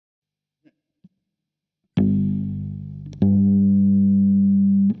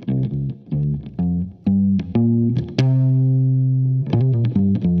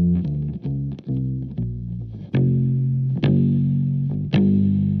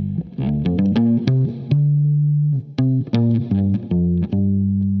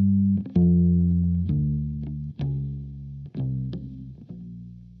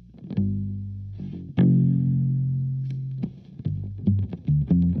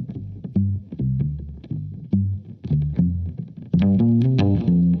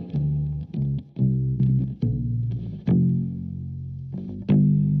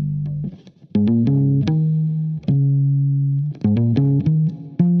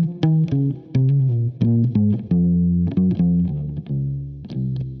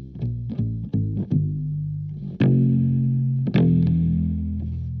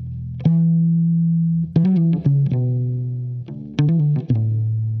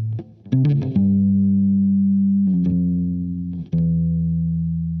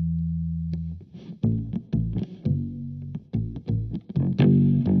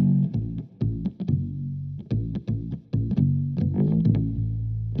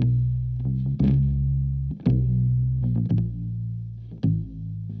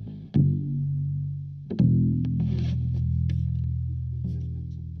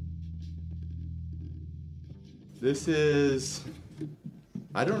This is,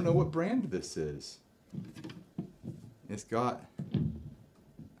 I don't know what brand this is. It's got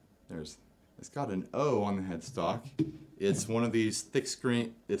an O on the headstock. It's one of these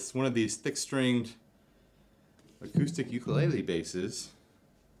thick-stringed acoustic ukulele basses.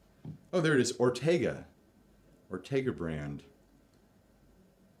 Oh, there it is, Ortega brand.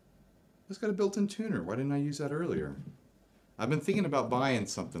 It's got a built-in tuner. Why didn't I use that earlier? I've been thinking about buying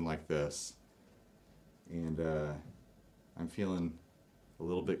something like this, and I'm feeling a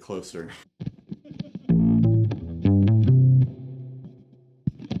little bit closer. I'm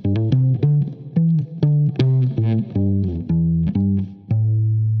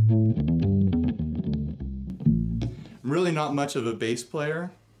really not much of a bass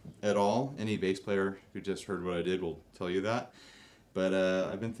player at all. Any bass player who just heard what I did will tell you that. But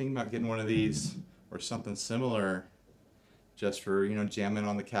I've been thinking about getting one of these or something similar just for, you know, jamming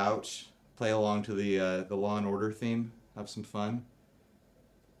on the couch, play along to the Law and Order theme, have some fun.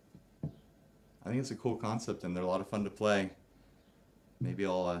 I think it's a cool concept and they're a lot of fun to play. Maybe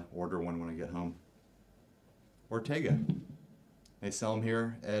I'll order one when I get home. Ortega. They sell them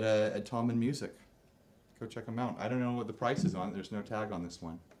here at Tom and Music. Go check them out. I don't know what the price is on it. There's no tag on this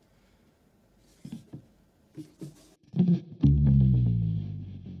one.